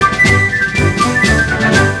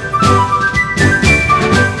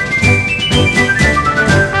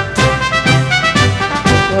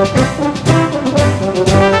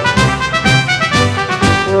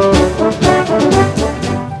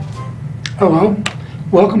Well,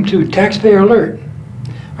 welcome to Taxpayer Alert.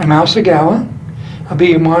 I'm Al Sagawa. I'll be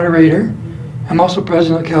your moderator. I'm also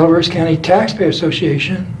president of the Calaveras County Taxpayer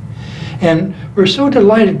Association. And we're so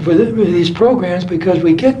delighted with these programs because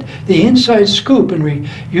we get the inside scoop, and we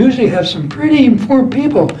usually have some pretty informed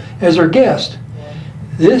people as our guest.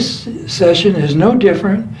 This session is no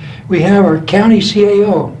different. We have our county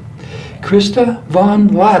CAO, Krista Von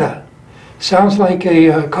Latta. Sounds like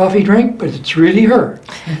a coffee drink, but it's really her.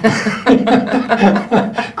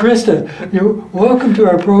 Krista, welcome to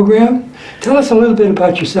our program. Tell us a little bit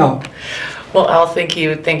about yourself. Well, Al, thank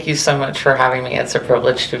you so much for having me. It's a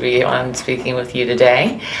privilege to be on speaking with you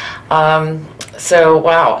today. About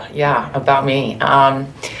me.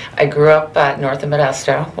 I grew up north of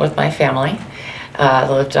Modesto with my family.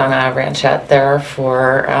 Lived on a ranchette there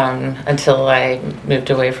for until I moved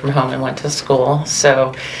away from home and went to school.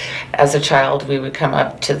 So as a child, we would come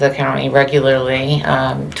up to the county regularly,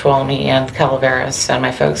 Tuolumne and Calaveras, and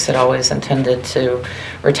my folks had always intended to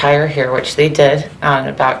retire here, which they did in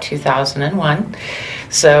about 2001.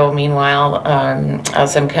 So meanwhile,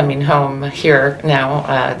 as I'm coming home here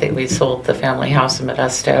now, we sold the family house in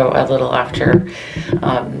Modesto a little after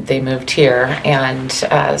they moved here, and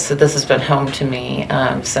so this has been home to me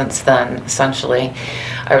since then, essentially.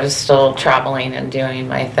 I was still traveling and doing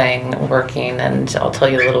my thing, working, and I'll tell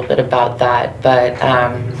you a little bit about that. But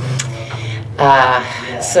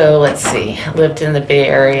so let's see, lived in the Bay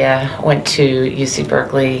Area, went to UC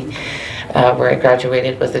Berkeley, where I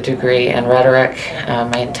graduated with a degree in rhetoric.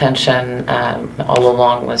 My intention all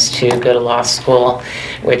along was to go to law school,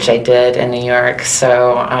 which I did in New York.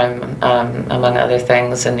 So I'm, among other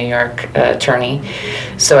things, a New York attorney.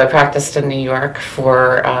 So I practiced in New York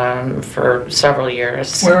for several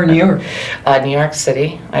years. Where in New York? New York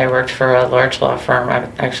City. I worked for a large law firm,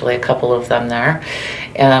 actually a couple of them there.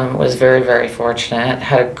 Was very, very fortunate.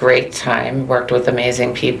 Had a great time. Worked with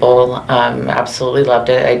amazing people. Absolutely loved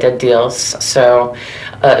it. I did deals. So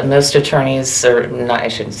most attorneys, or not, I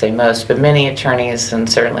shouldn't say most, but many attorneys, and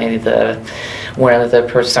certainly one of the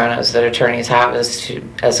personas that attorneys have is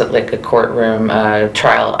as a courtroom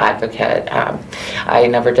trial advocate. I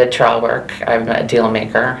never did trial work. I'm a deal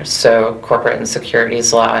maker, so corporate and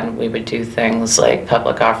securities law, and we would do things like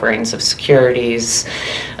public offerings of securities,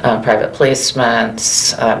 private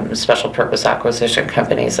placements, special purpose acquisition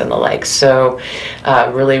companies, and the like. So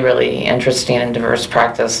really, really interesting and diverse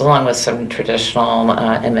practice, along with some traditional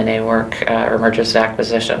M&A work or mergers and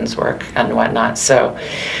acquisitions work and whatnot. So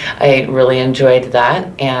I really enjoyed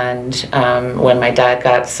that. And when my dad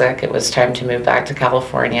got sick, it was time to move back to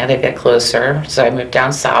California to get closer. So I moved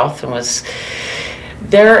down south and was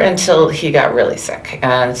there until he got really sick.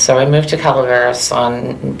 And so I moved to Calaveras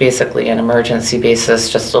on basically an emergency basis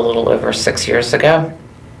just a little over 6 years ago,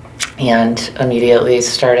 and immediately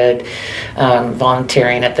started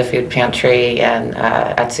volunteering at the food pantry and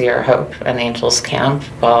at Sierra Hope and Angels Camp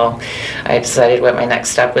while I decided what my next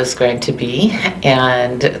step was going to be.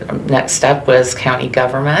 And next step was county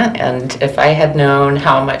government, and if I had known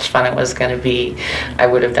how much fun it was going to be, I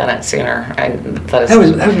would have done it sooner. That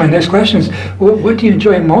was my next question. What do you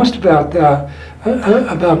enjoy most about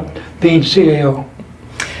being CAO?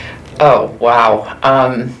 Oh, wow.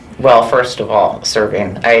 Well, first of all,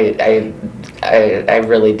 serving. I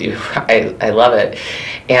really do. I love it.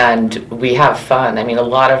 And we have fun. I mean, a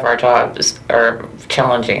lot of our jobs are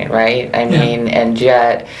challenging, right? I mean, and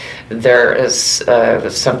yet there is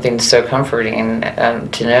something so comforting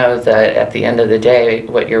to know that at the end of the day,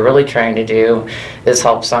 what you're really trying to do is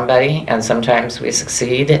help somebody, and sometimes we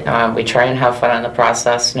succeed. We try and have fun in the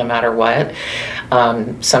process no matter what.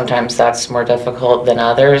 Sometimes that's more difficult than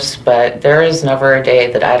others, but there is never a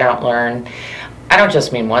day that I don't learn. I don't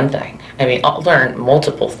just mean one thing. I mean, I'll learn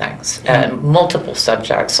multiple things and multiple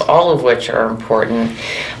subjects, all of which are important.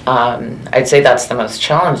 I'd say that's the most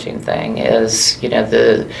challenging thing is,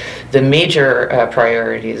 the major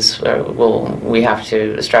priorities we have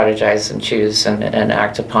to strategize and choose and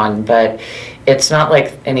act upon, but it's not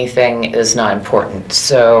like anything is not important.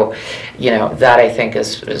 So, that I think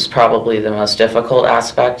is probably the most difficult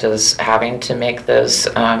aspect, is having to make those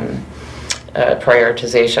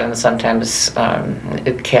prioritization. Sometimes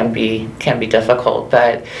it can be difficult,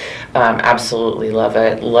 but absolutely love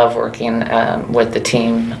it. Love working with the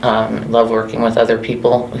team. Love working with other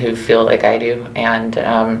people who feel like I do, and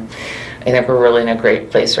I think we're really in a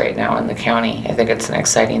great place right now in the county. I think it's an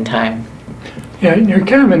exciting time. Yeah, you're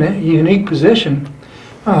kind of in a unique position.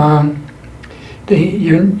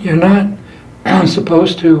 You're not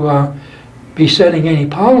supposed to be setting any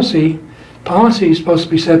policy. Policy is supposed to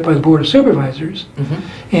be set by the Board of Supervisors.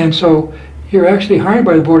 Mm-hmm. And so you're actually hired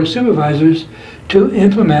by the Board of Supervisors to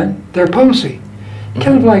implement their policy.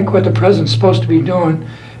 Kind of like what the president's supposed to be doing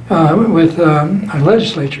with our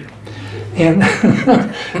legislature. And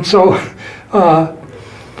so, so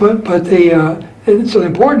the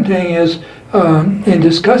important thing is, in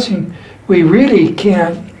discussing, we really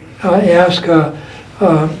can't ask an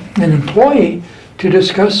employee to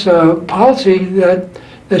discuss policy that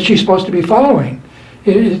she's supposed to be following.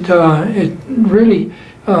 It really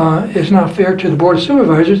is not fair to the Board of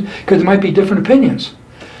Supervisors, because there might be different opinions.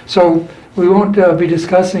 So we won't be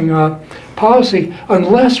discussing policy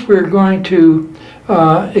unless we're going to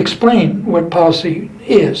explain what policy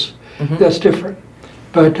is. That's different.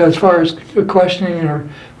 But as far as questioning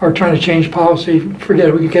or trying to change policy, forget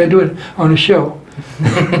it. We can't do it on a show.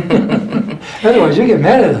 Otherwise, you get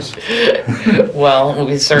mad at us. Well,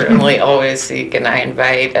 we certainly always seek, and I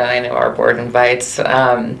invite, and I know our board invites,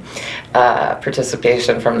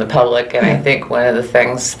 participation from the public. And I think one of the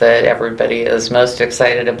things that everybody is most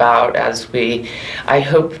excited about, as we, I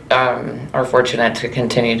hope, are fortunate to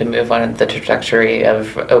continue to move on the trajectory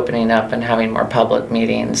of opening up and having more public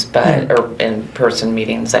meetings, or in-person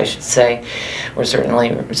meetings, I should say. We're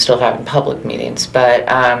certainly still having public meetings, but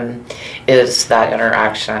is that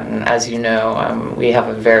interaction. As you know, we have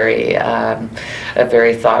a very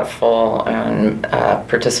thoughtful and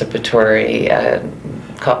participatory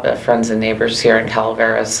friends and neighbors here in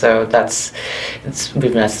Calaveras, so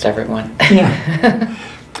we've missed everyone. Yeah.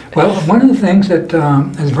 Well, one of the things that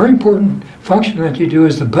is a very important function that you do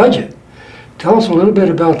is the budget. Tell us a little bit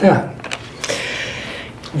about that.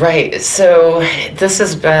 Right. So this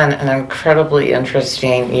has been an incredibly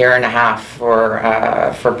interesting year and a half for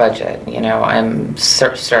budget. You know, I'm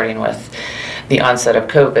starting with the onset of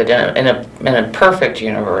COVID. In a perfect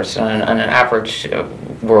universe, in an average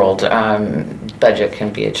world, budget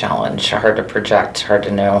can be a challenge, hard to project, hard to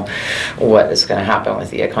know what is going to happen with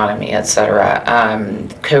the economy, et cetera.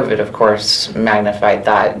 COVID, of course, magnified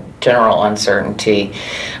that general uncertainty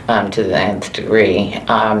to the nth degree.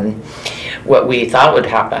 What we thought would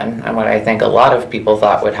happen, and what I think a lot of people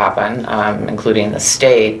thought would happen, including the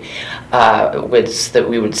state, was that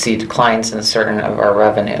we would see declines in certain of our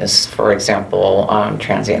revenues. For example,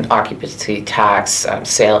 transient occupancy tax,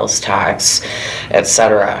 sales tax,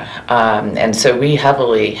 etc. And so we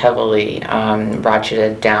heavily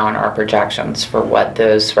ratcheted down our projections for what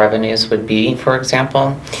those revenues would be, for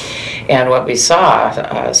example. And what we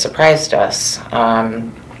saw surprised us.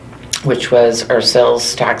 Which was our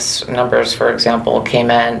sales tax numbers, for example, came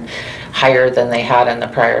in higher than they had in the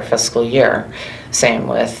prior fiscal year. Same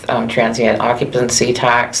with transient occupancy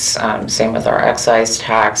tax, same with our excise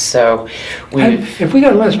tax. So if we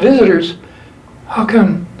got less visitors, how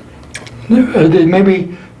come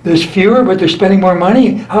maybe there's fewer, but they're spending more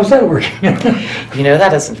money? How's that working? You know,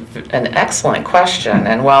 that is an excellent question.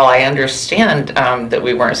 And while I understand that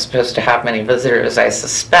we weren't supposed to have many visitors, I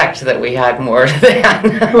suspect that we had more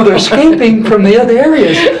than. Well, they're escaping from the other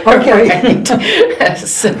areas. Okay. Right.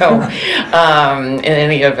 So, in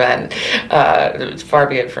any event, it's far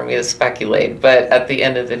be it for me to speculate. But at the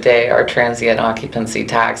end of the day, our transient occupancy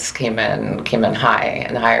tax came in high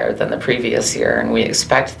and higher than the previous year, and we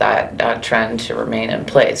expect that trend to remain in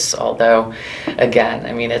place. Although, again,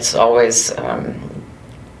 I mean, it's always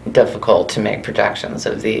difficult to make projections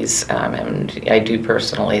of these, and I do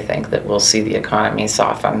personally think that we'll see the economy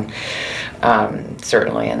soften,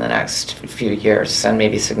 certainly in the next few years, and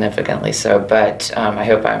maybe significantly so. But I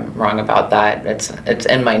hope I'm wrong about that. It's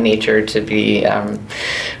in my nature to be to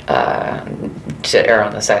err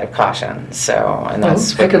on the side of caution. So, and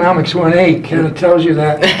that's Economics 1A kind of tells you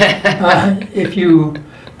that if you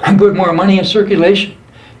put more money in circulation,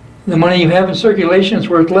 the money you have in circulation is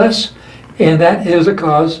worth less, and that is a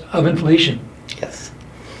cause of inflation. Yes.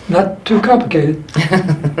 Not too complicated.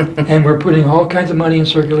 And we're putting all kinds of money in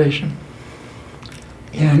circulation.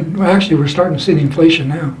 And actually, we're starting to see the inflation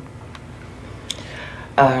now.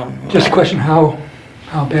 Just a question, how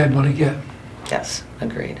bad will it get? Yes,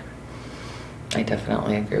 agreed. I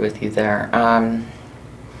definitely agree with you there.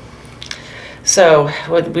 So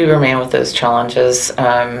we remain with those challenges.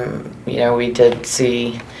 You know, we did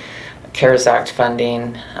see CARES Act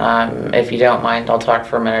funding. If you don't mind, I'll talk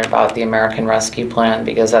for a minute about the American Rescue Plan,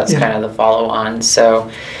 because that's kind of the follow-on.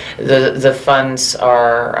 So the funds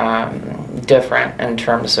are different in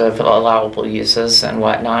terms of allowable uses and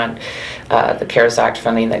whatnot. The CARES Act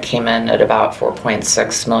funding that came in at about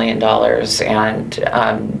 $4.6 million,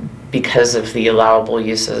 and because of the allowable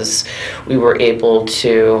uses, we were able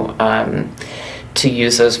to to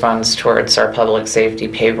use those funds towards our public safety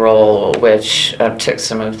payroll, which took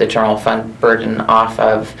some of the general fund burden off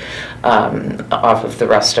of the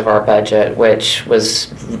rest of our budget, which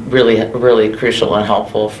was really, really crucial and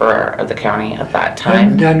helpful for the county at that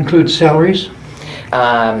time. And that includes salaries?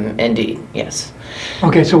 Indeed, yes.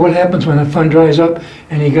 Okay, so what happens when the fund dries up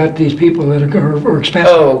and you got these people that are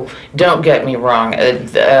expensive? Oh, don't get me wrong.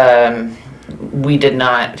 We did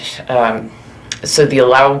not, so the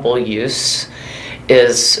allowable use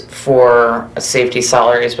is for safety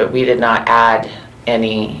salaries, but we did not add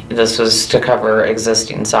any. This was to cover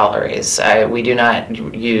existing salaries. We do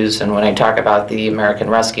not use, and when I talk about the American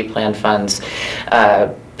Rescue Plan funds,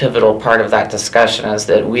 pivotal part of that discussion is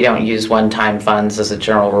that we don't use one-time funds as a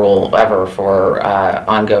general rule ever for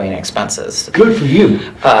ongoing expenses. Good for you.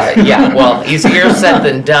 Yeah, well, easier said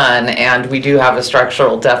than done, and we do have a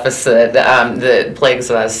structural deficit that plagues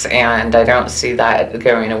us, and I don't see that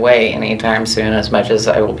going away anytime soon, as much as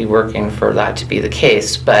I will be working for that to be the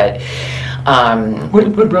case. But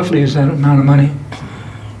what roughly is that amount of money?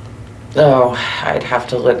 oh, I'd have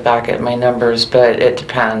to look back at my numbers, but it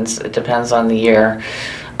depends. It depends on the year.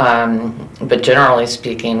 But generally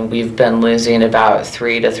speaking, we've been losing about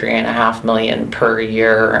 $3 to $3.5 million per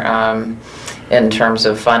year in terms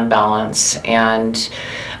of fund balance, and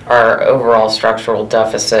our overall structural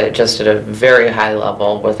deficit, just at a very high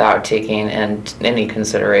level, without taking in any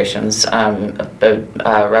considerations,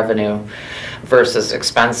 revenue versus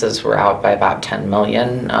expenses, were out by about 10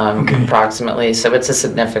 million approximately, so it's a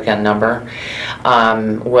significant number.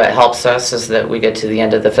 What helps us is that we get to the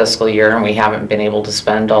end of the fiscal year and we haven't been able to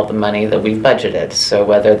spend all the money that we've budgeted, so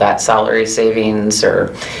whether that's salary savings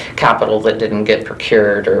or capital that didn't get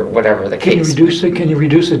procured or whatever the case. Can you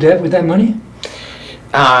reduce the debt with that money?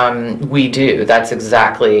 We do. That's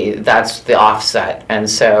the offset. And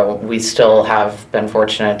so we still have been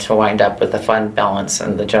fortunate to wind up with a fund balance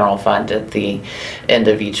in the general fund at the end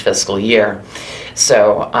of each fiscal year.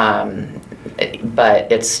 So,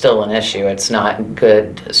 but it's still an issue. It's not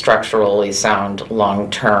good, structurally sound,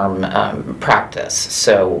 long-term practice.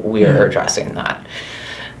 So we are addressing that.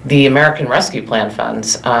 The American Rescue Plan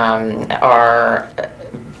funds are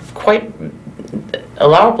quite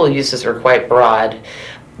allowable uses are quite broad,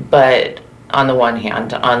 but on the one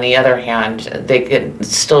hand. On the other hand, they could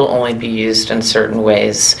still only be used in certain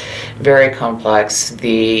ways. Very complex.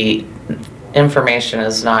 The information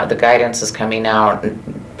is not, the guidance is coming out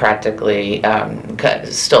practically,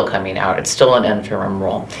 still coming out. It's still an interim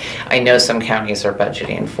rule. I know some counties are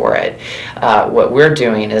budgeting for it. What we're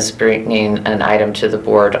doing is bringing an item to the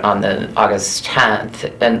board on the August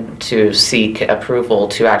 10th and to seek approval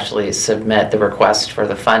to actually submit the request for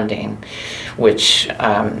the funding, which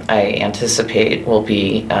I anticipate will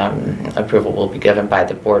be, approval will be given by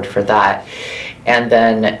the board for that. And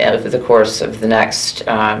then over the course of the next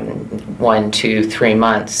 1, 2, 3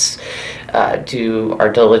 months, do our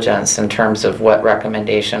diligence in terms of what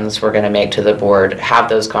recommendations we're going to make to the board, have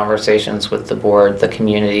those conversations with the board, the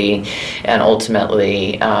community, and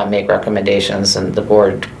ultimately make recommendations, and the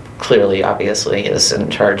board clearly, obviously, is in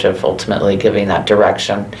charge of ultimately giving that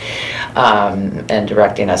direction and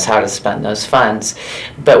directing us how to spend those funds.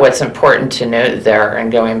 But what's important to note there,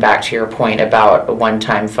 and going back to your point about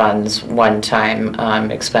one-time funds,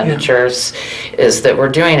 one-time expenditures, is that we're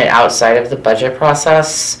doing it outside of the budget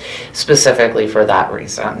process specifically for that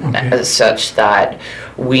reason, such that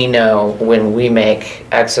we know when we make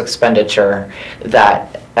X expenditure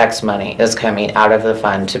that X money is coming out of the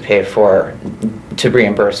fund to pay for, to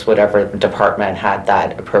reimburse whatever department had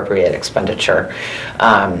that appropriate expenditure.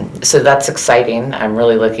 So that's exciting. I'm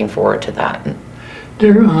really looking forward to that.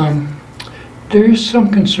 There is some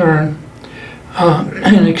concern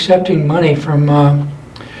in accepting money from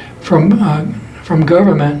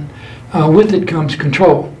government. With it comes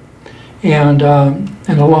control and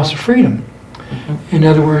the loss of freedom. In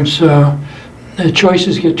other words, the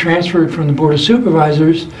choices get transferred from the Board of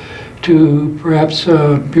Supervisors to perhaps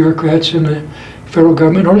bureaucrats in the federal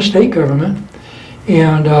government or the state government,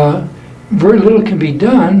 and very little can be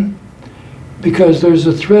done because there's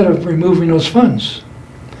a threat of removing those funds.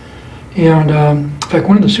 And in fact,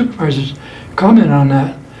 one of the supervisors commented on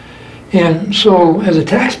that. And so as a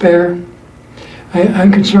taxpayer,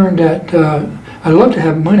 I'm concerned that I'd love to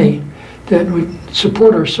have money that would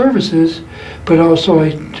support our services, but also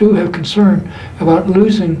I do have concern about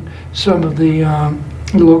losing some of the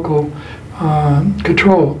local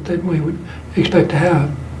control that we would expect to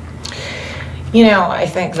have. You know, I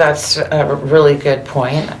think that's a really good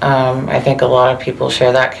point. I think a lot of people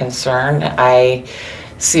share that concern. I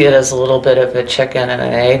see it as a little bit of a chicken and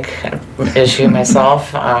an egg issue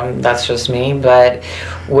myself. That's just me, but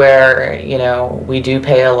where, we do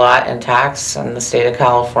pay a lot in tax in the state of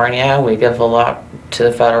California. We give a lot to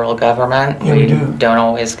the federal government. Yeah, we do. Don't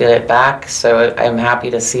always get it back, so I'm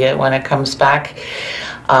happy to see it when it comes back.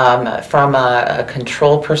 From a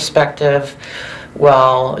control perspective,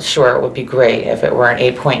 well, sure, it would be great if it were an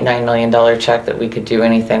 $8.9 million check that we could do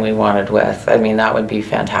anything we wanted with. I mean, that would be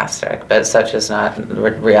fantastic, but such is not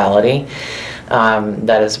reality.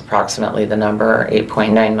 That is approximately the number,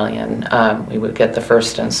 8.9 million. We would get the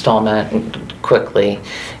first installment quickly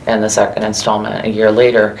and the second installment a year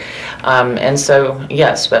later. And so,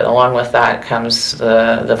 yes, but along with that comes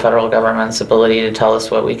the federal government's ability to tell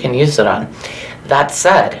us what we can use it on. That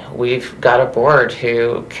said, we've got a board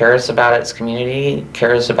who cares about its community,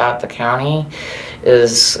 cares about the county,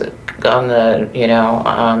 is on the,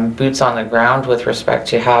 boots on the ground with respect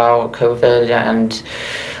to how COVID and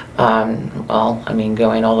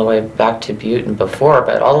going all the way back to Butte and before,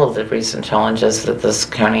 but all of the recent challenges that this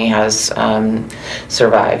county has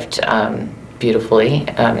survived beautifully,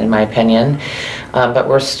 in my opinion. But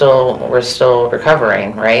we're still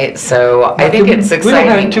recovering, right? So I think it's exciting. We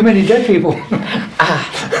don't have too many dead people.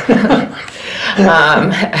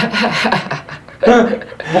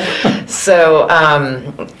 So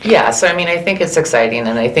I think it's exciting,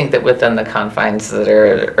 and I think that within the confines that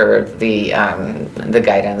are the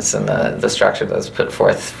guidance and the structure that's put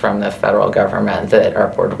forth from the federal government, that our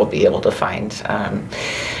board will be able to find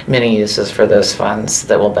many uses for those funds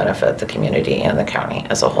that will benefit the community and the county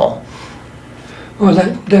as a whole. Well,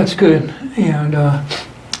 that's good. And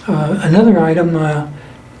another item,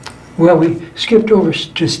 we skipped over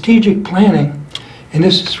strategic planning, and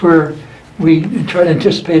this is where we try to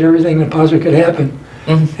anticipate everything that possibly could happen,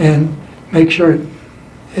 and make sure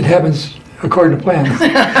it happens according to plan.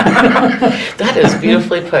 That is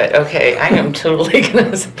beautifully put. Okay, I am totally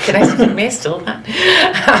gonna. May I steal that?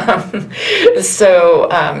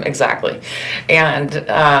 Exactly,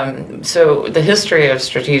 and so the history of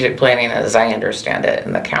strategic planning, as I understand it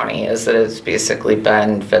in the county, is that it's basically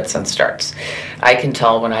been fits and starts. I can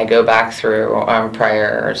tell when I go back through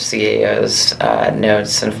prior CAO's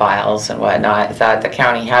notes and files and whatnot that the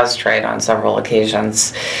county has tried on several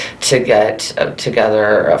occasions to get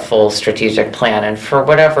together a full strategic plan, and for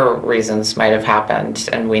whatever reasons might have happened,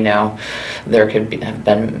 and we know there have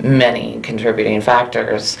been many contributing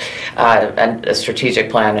factors, and a strategic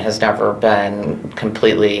plan has never been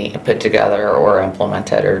completely put together or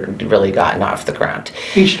implemented or really gotten off the ground.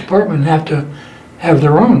 Each department have to have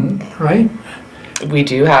their own, right? We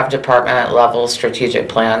do have department level strategic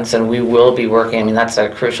plans, and we will be working, that's a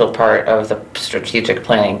crucial part of the strategic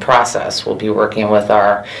planning process. We'll be working with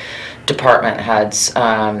our department heads,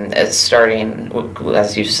 starting,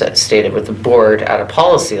 as you stated, with the board at a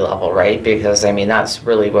policy level, right? Because, that's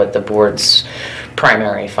really what the board's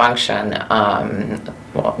primary function,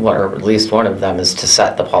 or at least one of them, is to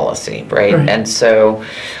set the policy, right? And so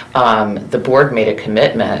the board made a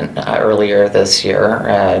commitment earlier this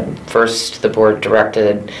year. First, the board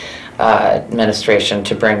directed administration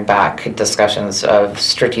to bring back discussions of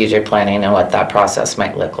strategic planning and what that process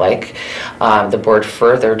might look like. The board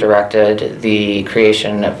further directed the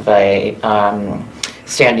creation of a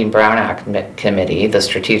Standing Brown Act committee, the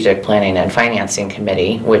Strategic Planning and Financing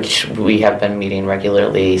Committee, which we have been meeting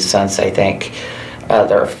regularly since, I think,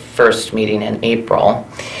 their first meeting in April.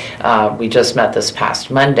 We just met this past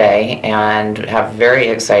Monday and have very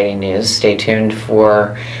exciting news. Stay tuned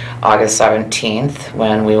for August 17th,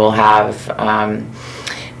 when we will have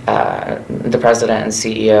the president and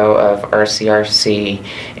CEO of RCRC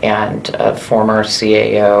and former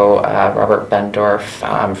CAO Robert Bendorf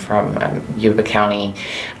from Yuba County,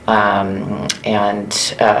 and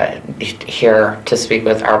here to speak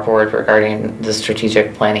with our board regarding the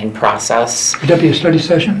strategic planning process. Would that be a study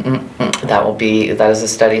session? That is a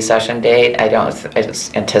study session date. I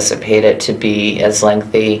just anticipate it to be as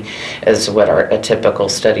lengthy as what a typical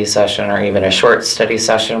study session or even a short study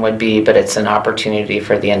session would be, but it's an opportunity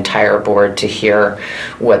for the entire board to hear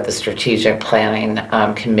what the strategic planning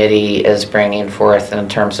committee is bringing forth in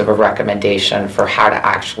terms of a recommendation for how to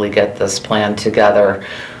actually get this plan together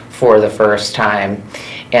for the first time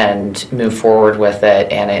and move forward with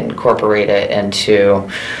it and incorporate it into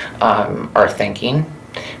our thinking.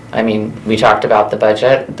 We talked about the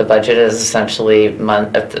budget. The budget is essentially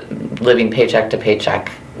living paycheck to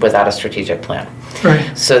paycheck without a strategic plan.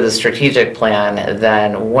 Right. So the strategic plan,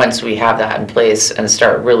 then once we have that in place and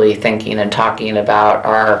start really thinking and talking about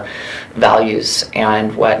our values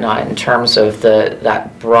and whatnot in terms of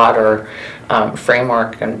that broader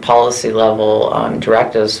framework and policy level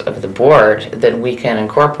directives of the board, then we can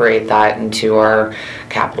incorporate that into our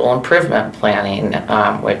capital improvement planning,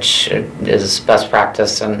 which is best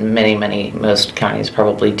practice, and most counties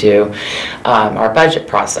probably do. Our budget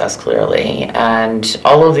process, clearly, and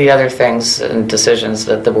all of the other things and decisions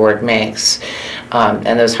that the board makes,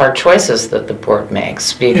 and those hard choices that the board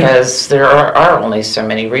makes, because there are only so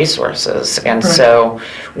many resources. And so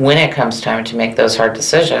when it comes time to make those hard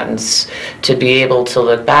decisions, to be able to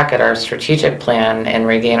look back at our strategic plan and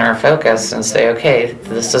regain our focus and say, okay,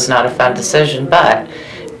 this is not a fun decision, but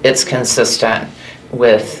it's consistent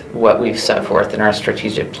with what we've set forth in our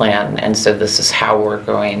strategic plan, and so this is how we're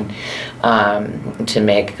going to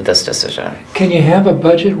make this decision. Can you have a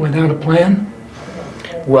budget without a plan?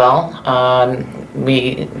 Well,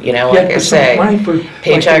 we, like I put some say, money for, like, the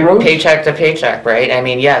paycheck roads? to paycheck, right? I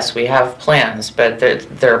mean, yes, we have plans, but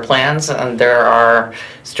there are plans, and there are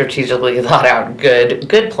strategically thought out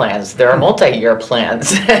good plans. There are multi-year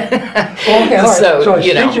plans. Okay, all right. So,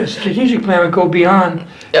 a strategic plan would go beyond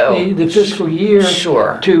the fiscal year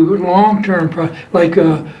Sure. to long-term, like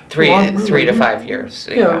 3 to 5 years.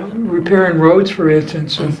 repairing roads, for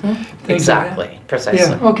instance, and things like that. Exactly,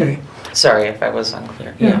 precisely. Yeah, okay. Sorry if I was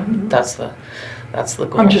unclear. Yeah. That's the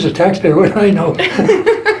goal. I'm just a taxpayer, what do I know?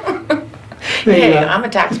 Hey, I'm a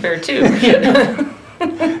taxpayer too.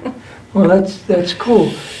 Well, that's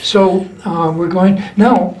cool. So we're going,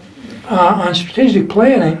 now, on strategic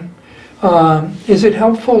planning, is it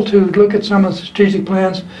helpful to look at some of the strategic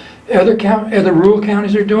plans other rural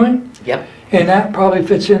counties are doing? Yep. And that probably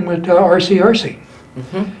fits in with RCRC.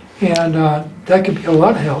 And that could be a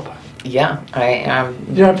lot of help. Yeah, I am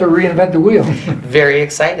You don't have to reinvent the wheel. very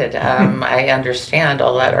excited. I understand.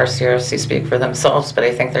 I'll let our CRC speak for themselves, but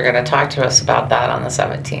I think they're going to talk to us about that on the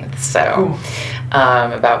 17th. So, Cool.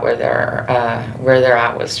 About where they're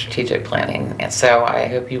at with strategic planning. And so I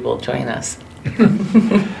hope you will join us.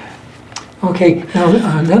 Okay,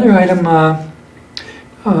 now another item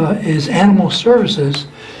is animal services.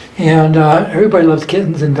 And everybody loves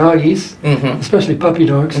kittens and doggies, especially puppy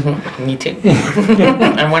dogs. Me too.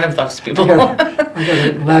 I'm one of those people. I got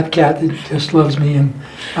a lap cat that just loves me, and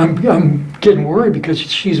I'm getting worried because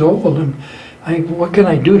she's old, and what can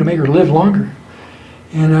I do to make her live longer?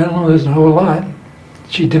 And I don't know, there's a whole lot.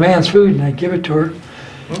 She demands food, and I give it to her.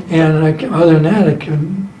 And other than that,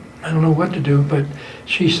 I don't know what to do, but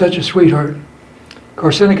she's such a sweetheart. Of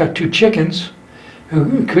course, then I got 2 chickens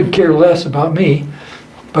who could care less about me,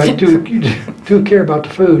 but do care about the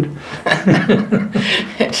food.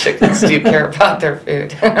 Chickens do care about their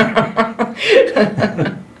food.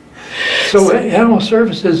 So animal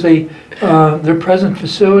services, their present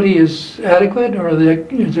facility is adequate, or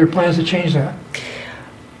is there plans to change that?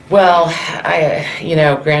 Well,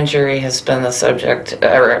 grand jury has been the subject,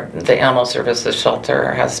 or the animal services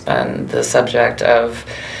shelter has been the subject of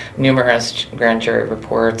numerous grand jury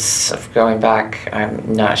reports going back,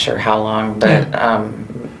 I'm not sure how long, but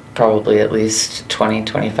probably at least 20,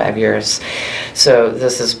 25 years. So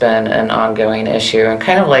this has been an ongoing issue, and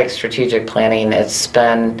kind of like strategic planning, it's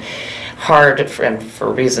been hard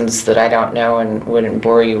for reasons that I don't know and wouldn't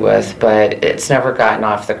bore you with, but it's never gotten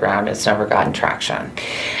off the ground, it's never gotten traction.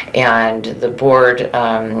 And the board,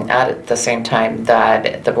 at the same time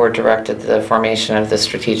that the board directed the formation of the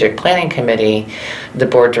strategic planning committee, the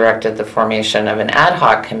board directed the formation of an ad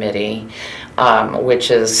hoc committee,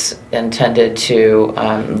 which is intended to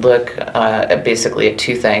look basically at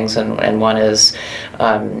 2 things, and one is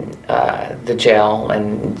the jail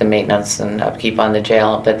and the maintenance and upkeep on the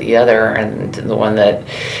jail, but the other, and the one that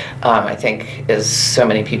I think is so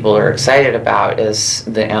many people are excited about, is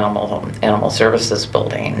the animal services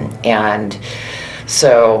building. And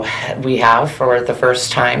so we have, for the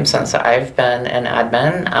first time since I've been an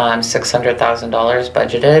admin, $600,000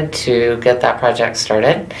 budgeted to get that project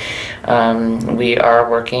started. We are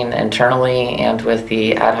working internally and with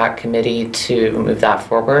the ad hoc committee to move that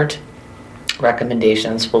forward.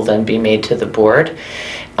 Recommendations will then be made to the board,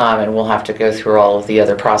 and we'll have to go through all of the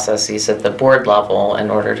other processes at the board level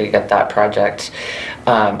in order to get that project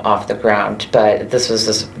off the ground. But this was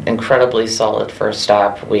this incredibly solid first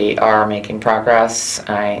step. We are making progress.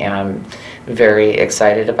 I am very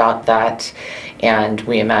excited about that, and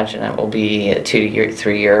we imagine it will be a 2-year,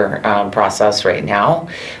 3-year process right now.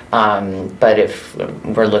 But if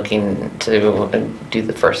we're looking to do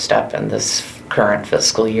the first step in this current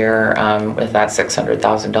fiscal year with that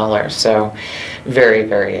 $600,000, so very,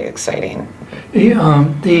 very exciting.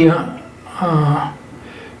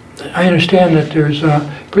 I understand that there's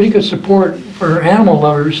pretty good support for animal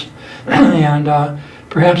lovers, and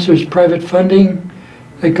perhaps there's private funding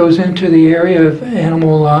that goes into the area of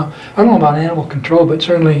animal, I don't know about animal control, but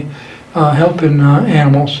certainly helping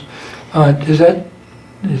animals. Does that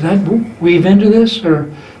weave into this,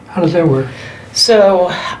 or how does that work? So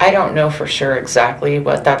I don't know for sure exactly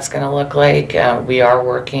what that's going to look like. We are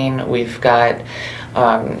working. We've got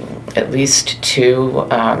at least 2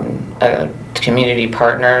 community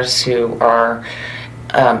partners who are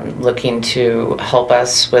looking to help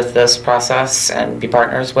us with this process and be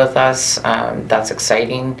partners with us. That's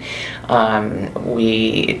exciting.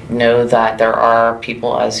 We know that there are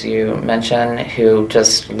people, as you mentioned, who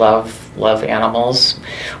just love animals,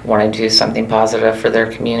 want to do something positive for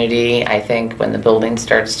their community. I think when the building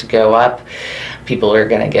starts to go up, people are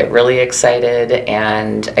going to get really excited,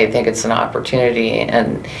 and I think it's an opportunity,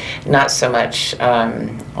 and not so much,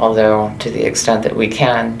 although to the extent that we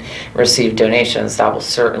can receive donations, that will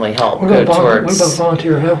certainly help What about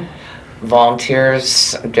volunteer help?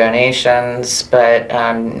 Volunteers, donations, but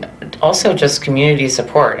also just community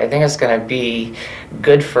support. I think it's going to be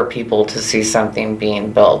good for people to see something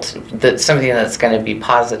being built, something that's going to be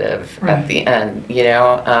positive at the end. You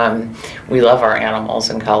know, we love our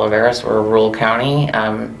animals in Calaveras. We're a rural county.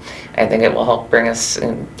 I think it will help bring us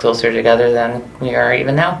closer together than we are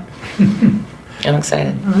even now. I'm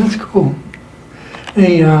excited. Oh, that's cool.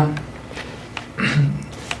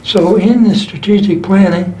 So in the strategic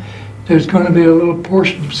planning, there's going to be a little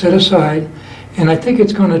portion set aside, and I think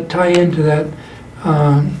it's going to tie into that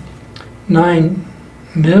 $9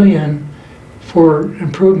 million for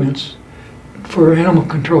improvements for animal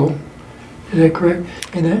control. Is that correct?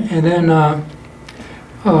 And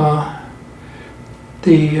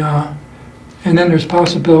then there's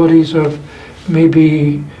possibilities of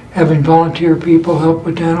maybe having volunteer people help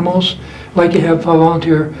with animals, like you have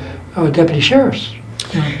volunteer deputy sheriffs.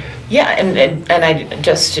 Yeah, and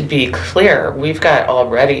just to be clear, we've got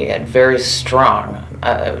already a very strong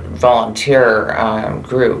volunteer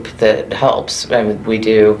group that helps. I mean, they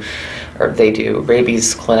do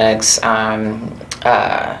rabies clinics.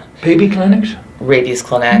 Baby clinics? Rabies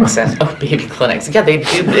clinics and baby clinics. Yeah, they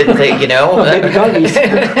do. You know, baby doggies.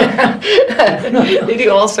 They do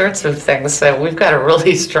all sorts of things. So we've got a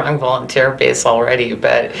really strong volunteer base already,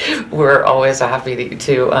 but we're always happy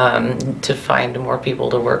to find more people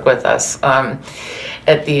to work with us.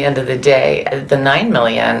 At the end of the day, the $9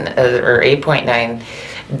 million or 8.9.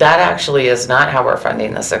 That actually is not how we're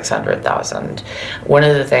funding the 600,000. One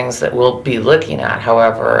of the things that we'll be looking at,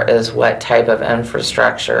 however, is what type of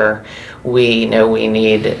infrastructure we know we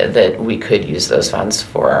need that we could use those funds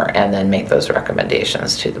for, and then make those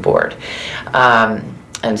recommendations to the board.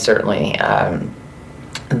 And certainly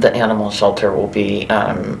the animal shelter will be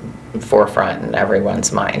forefront in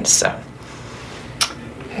everyone's mind. So.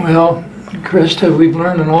 Well, Krista, we've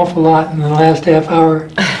learned an awful lot in the last half hour.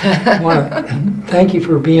 I want to thank you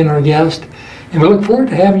for being our guest, and we look forward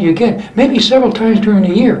to having you again, maybe several times during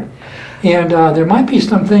the year. And there might be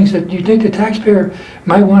some things that you think the taxpayer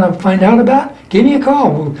might want to find out about. Give me a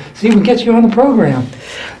call. We'll see if we can get you on the program.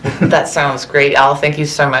 That sounds great, Al. Thank you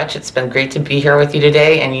so much. It's been great to be here with you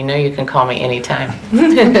today, and you know you can call me anytime.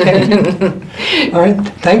 Okay. All right.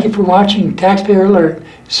 Thank you for watching Taxpayer Alert.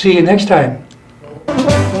 See you next time.